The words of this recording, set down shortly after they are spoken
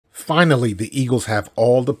Finally, the Eagles have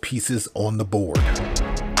all the pieces on the board.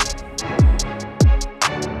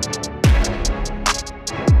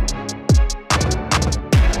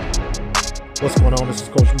 What's going on? This is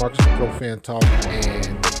Coach Marcus from Pro Fan Talk,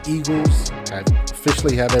 and the Eagles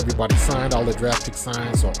officially have everybody signed, all the draft pick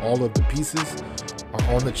signed, so all of the pieces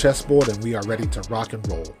are on the chessboard, and we are ready to rock and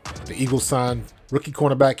roll. The Eagles signed rookie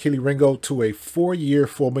cornerback Kelee Ringo to a 4-year,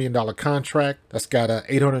 $4 million contract. That's got a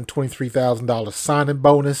 $823,000 signing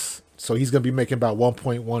bonus. So he's going to be making about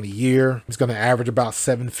 1.1 a year. He's going to average about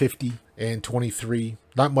 750 and 23.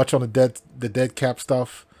 Not much on the dead cap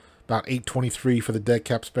stuff. About 823 for the dead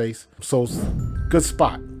cap space. So good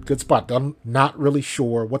spot. Good spot. I'm not really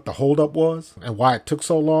sure what the holdup was and why it took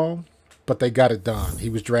so long, but they got it done. He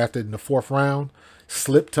was drafted in the 4th round.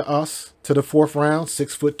 Slipped to us to the 4th round.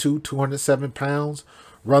 6'2", 207 pounds.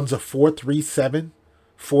 Runs a 4.37.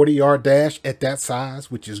 40-yard dash at that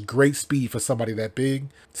size, which is great speed for somebody that big.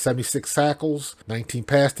 76 tackles, 19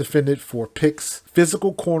 pass defended, 4 picks.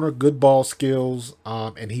 Physical corner, good ball skills,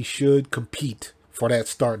 and he should compete for that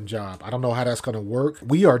starting job. I don't know how that's going to work.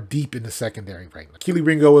 We are deep in the secondary right now. Kelee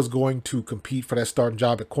Ringo is going to compete for that starting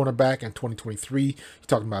job at cornerback in 2023. You're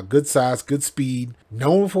talking about good size, good speed,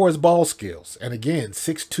 known for his ball skills. And again,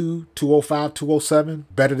 6'2", 205, 207,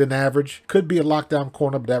 better than average. Could be a lockdown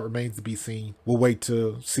corner, but that remains to be seen. We'll wait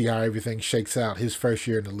to see how everything shakes out his first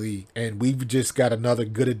year in the league. And we've just got another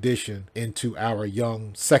good addition into our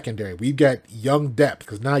young secondary. We've got young depth,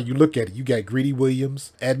 because now you look at it, you got Greedy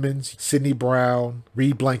Williams, Edmonds, Sidney Brown,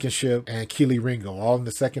 Reed Blankenship, and Kelee Ringo, all in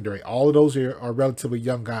the secondary. All of those are relatively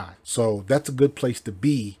young guys. So that's a good place to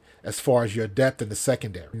be as far as your depth in the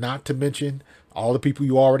secondary. Not to mention all the people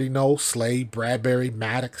you already know, Slade, Bradbury,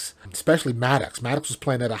 Maddox, especially Maddox. Maddox was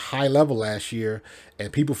playing at a high level last year,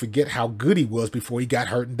 and people forget how good he was before he got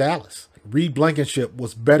hurt in Dallas. Reed Blankenship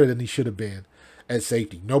was better than he should have been at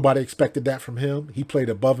safety. Nobody expected that from him. He played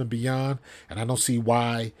above and beyond, and I don't see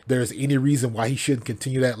why there's any reason why he shouldn't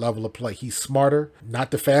continue that level of play. He's smarter,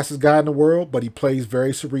 not the fastest guy in the world, but he plays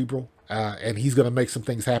very cerebral, and he's going to make some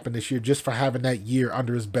things happen this year. Just for having that year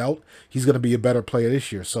under his belt, he's going to be a better player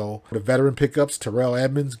this year. So the veteran pickups, Terrell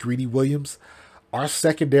Edmonds, Greedy Williams, our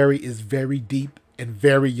secondary is very deep and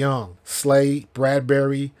very young. Slade,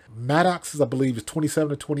 Bradbury, Maddox, I believe, is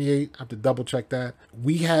 27 or 28. I have to double check that.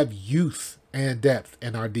 We have youth and depth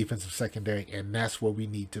in our defensive secondary, and that's where we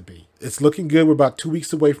need to be. It's looking good. We're about 2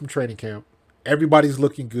 weeks away from training camp. Everybody's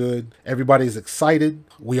looking good. Everybody's excited.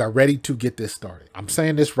 We are ready to get this started. I'm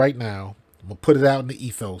saying this right now. I'm going to put it out in the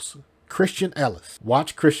ethos. Christian Ellis.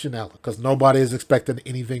 Watch Christian Ellis, because nobody is expecting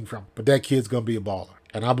anything from him. But that kid's going to be a baller.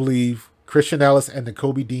 And I believe Christian Ellis and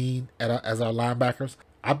Nakobe Dean as our linebackers,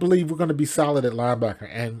 I believe we're going to be solid at linebacker.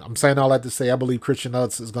 And I'm saying all that to say I believe Christian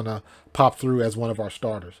Ellis is going to pop through as one of our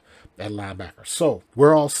starters at linebacker. So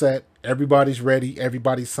we're all set. Everybody's ready.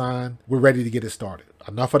 Everybody's signed. We're ready to get it started.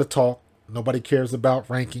 Enough of the talk. Nobody cares about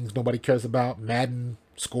rankings. Nobody cares about Madden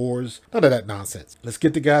scores. None of that nonsense. Let's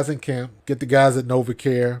get the guys in camp. Get the guys at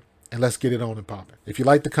NovaCare. And let's get it on and popping. If you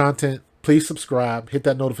like the content, please subscribe. Hit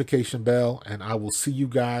that notification bell. And I will see you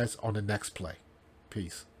guys on the next play.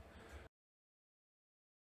 Peace.